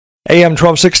AM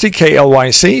 1260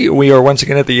 KLYC. We are once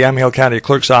again at the Yamhill County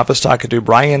Clerk's office talking to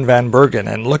Bryan van Bergen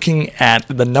and looking at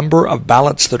the number of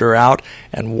ballots that are out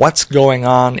and what's going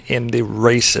on in the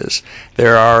races.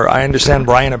 There are, I understand,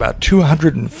 Bryan, about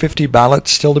 250 ballots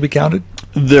still to be counted?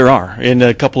 There are in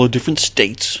a couple of different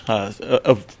states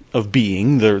of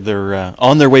being. They're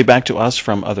on their way back to us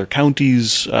from other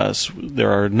counties.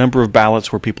 There are a number of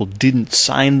ballots where people didn't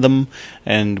sign them,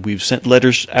 and we've sent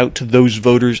letters out to those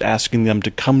voters asking them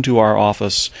to come to our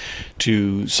office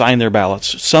to sign their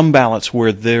ballots. Some ballots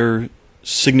where their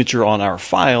signature on our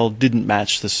file didn't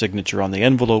match the signature on the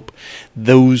envelope.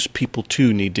 Those people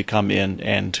too need to come in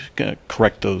and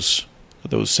correct those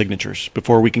signatures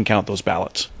before we can count those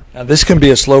ballots. Now, this can be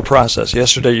a slow process.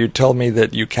 Yesterday you told me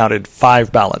that you counted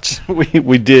 5 ballots.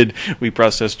 We did. We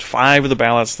processed 5 of the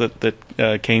ballots that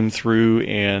came through,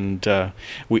 and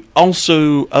we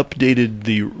also updated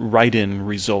the write-in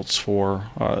results for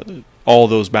all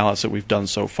those ballots that we've done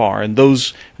so far, and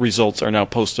those results are now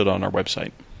posted on our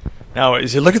website. Now,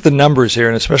 as you look at the numbers here,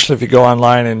 and especially if you go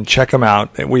online and check them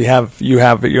out,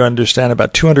 you understand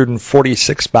about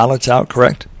 246 ballots out,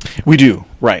 correct? We do,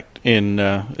 right.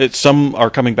 Some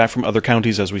are coming back from other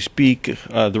counties as we speak.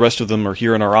 The rest of them are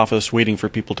here in our office waiting for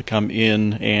people to come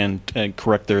in and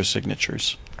correct their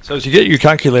signatures. So as you get your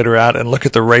calculator out and look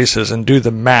at the races and do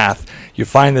the math, you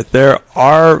find that there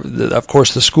are, of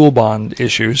course, the school bond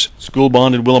issues. School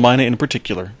bond in Willamina in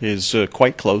particular is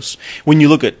quite close. When you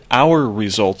look at our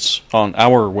results on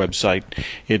our website,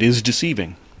 it is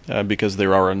deceiving because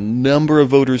there are a number of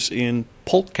voters in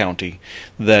Polk County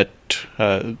that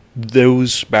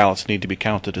those ballots need to be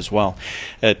counted as well.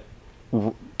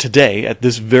 Today, at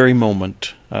this very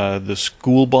moment, the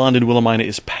school bond in Willamina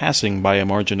is passing by a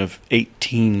margin of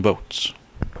 18 votes.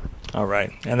 All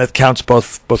right, and that counts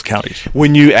both counties.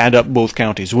 When you add up both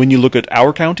counties, when you look at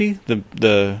our county,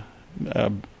 the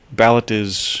ballot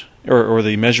is or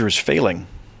the measure is failing,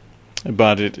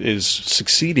 but it is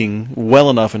succeeding well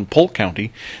enough in Polk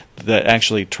County that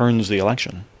actually turns the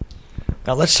election.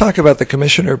 Now let's talk about the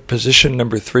commissioner position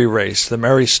number 3 race, the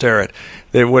Mary Starrett.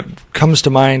 What comes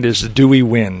to mind is Dewey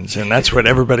wins, and that's what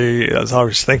everybody is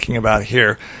always thinking about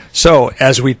here. So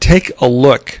as we take a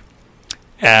look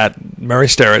at Mary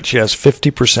Starrett, she has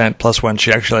 50% plus 1.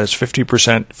 She actually has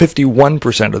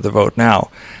 51% of the vote now.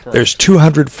 Correct. There's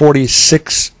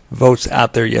 246 votes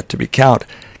out there yet to be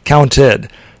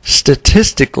counted.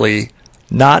 Statistically,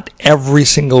 not every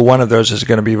single one of those is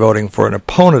going to be voting for an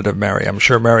opponent of Mary. I'm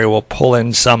sure Mary will pull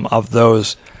in some of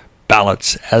those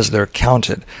ballots as they're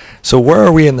counted. So where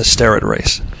are we in the Starrett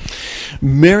race?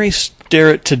 Mary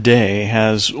Starrett today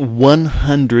has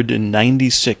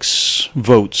 196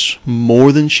 votes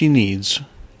more than she needs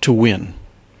to win.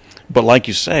 But like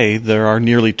you say, there are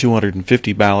nearly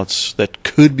 250 ballots that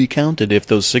could be counted if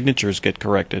those signatures get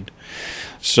corrected.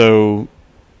 So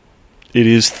it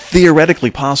is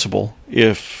theoretically possible,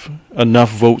 if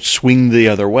enough votes swing the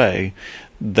other way,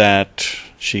 that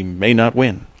she may not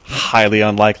win. Highly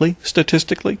unlikely,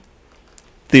 statistically.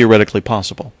 Theoretically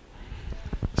possible.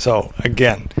 So,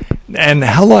 again, and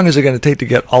how long is it going to take to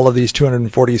get all of these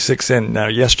 246 in? Now,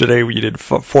 yesterday you did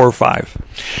 4 or 5.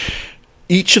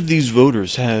 Each of these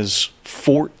voters has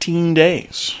 14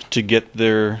 days to get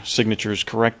their signatures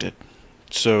corrected.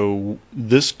 So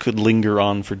this could linger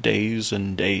on for days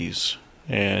and days,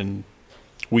 and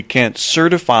we can't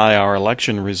certify our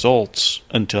election results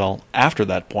until after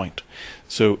that point.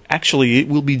 So actually it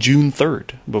will be June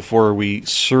 3rd before we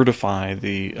certify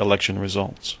the election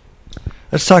results.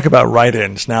 Let's talk about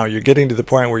write-ins. Now you're getting to the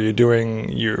point where you're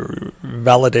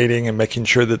validating and making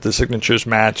sure that the signatures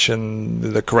match and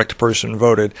the correct person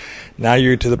voted. Now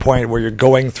you're to the point where you're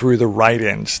going through the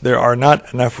write-ins. There are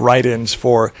not enough write-ins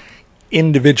for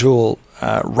individual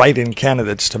write-in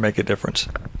candidates to make a difference.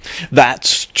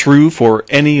 That's true for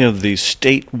any of the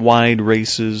statewide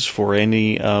races, for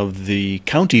any of the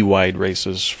county-wide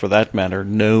races, for that matter.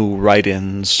 No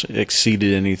write-ins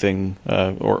exceeded anything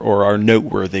or are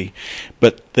noteworthy,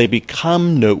 but they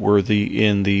become noteworthy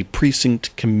in the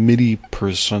precinct committee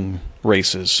person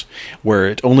races, where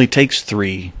it only takes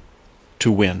 3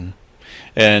 to win.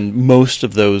 And most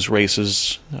of those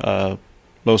races,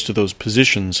 most of those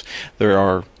positions, there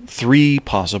are 3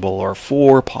 possible or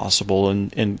 4 possible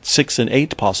and 6 and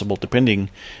 8 possible, depending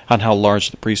on how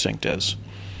large the precinct is.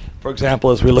 For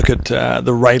example, as we look at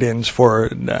the write-ins for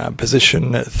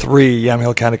position 3,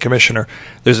 Yamhill County Commissioner,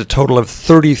 there's a total of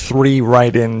 33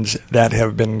 write-ins that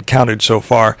have been counted so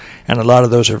far, and a lot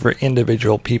of those are for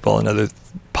individual people, another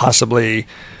possibly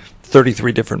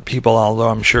 33 different people, although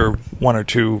I'm sure 1 or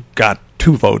 2 got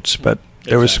 2 votes, but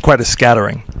There was quite a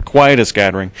scattering. Quite a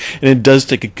scattering. And it does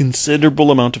take a considerable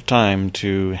amount of time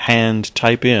to hand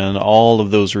type in all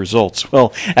of those results.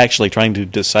 Well, actually trying to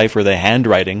decipher the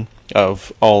handwriting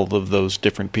of all of those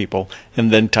different people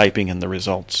and then typing in the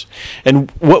results.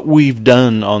 And what we've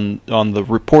done on the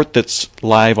report that's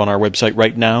live on our website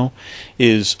right now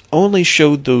is only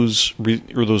showed those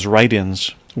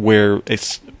write-ins where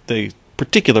the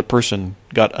particular person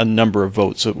got a number of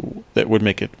votes that would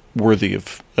make it worthy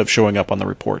of showing up on the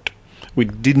report. We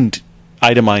didn't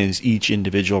itemize each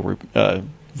individual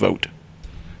vote.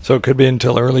 So it could be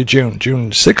until early June.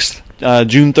 June 6th?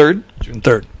 June 3rd. June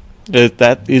 3rd.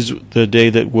 That is the day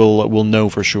that we'll know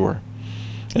for sure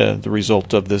the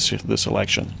result of this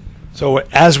election. So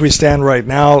as we stand right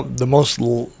now, the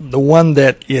one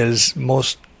that is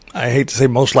most, I hate to say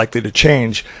most likely to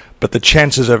change, but the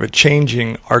chances of it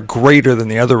changing are greater than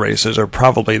the other races, are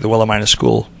probably the Willamina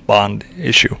School bond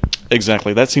issue.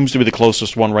 Exactly. That seems to be the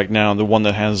closest one right now, the one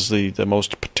that has the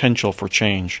most potential for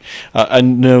change. I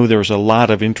know there's a lot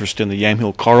of interest in the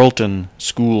Yamhill Carlton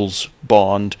Schools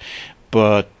bond,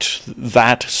 but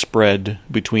that spread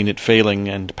between it failing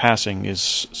and passing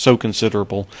is so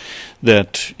considerable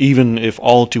that even if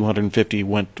all 250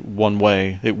 went one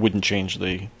way, it wouldn't change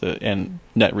the end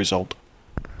net result.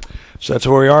 So that's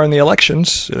where we are in the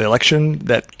elections, the election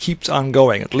that keeps on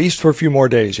going, at least for a few more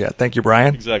days yet. Thank you,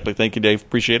 Brian. Exactly. Thank you, Dave.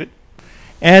 Appreciate it.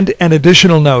 And an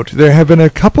additional note, there have been a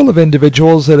couple of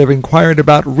individuals that have inquired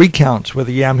about recounts with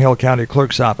the Yamhill County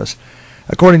Clerk's office.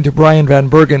 According to Bryan Van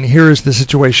Bergen, here is the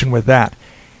situation with that.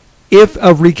 If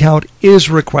a recount is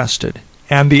requested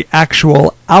and the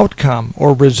actual outcome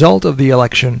or result of the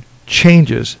election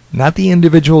changes, not the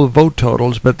individual vote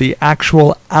totals, but the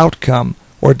actual outcome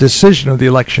or decision of the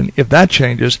election, if that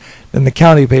changes, then the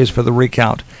county pays for the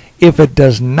recount. If it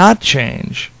does not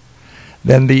change,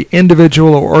 then the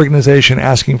individual or organization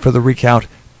asking for the recount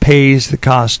pays the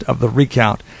cost of the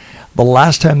recount. The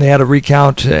last time they had a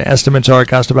recount, estimates are it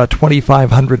cost about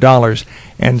 $2,500,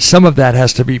 and some of that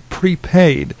has to be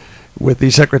prepaid with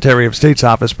the Secretary of State's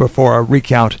office before a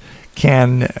recount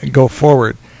can go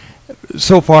forward.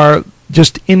 So far,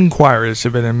 just inquiries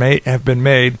have been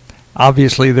made.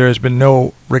 Obviously, there has been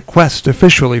no request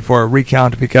officially for a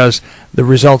recount because the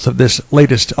results of this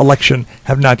latest election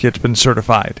have not yet been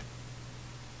certified.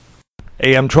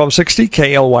 AM 1260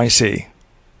 KLYC.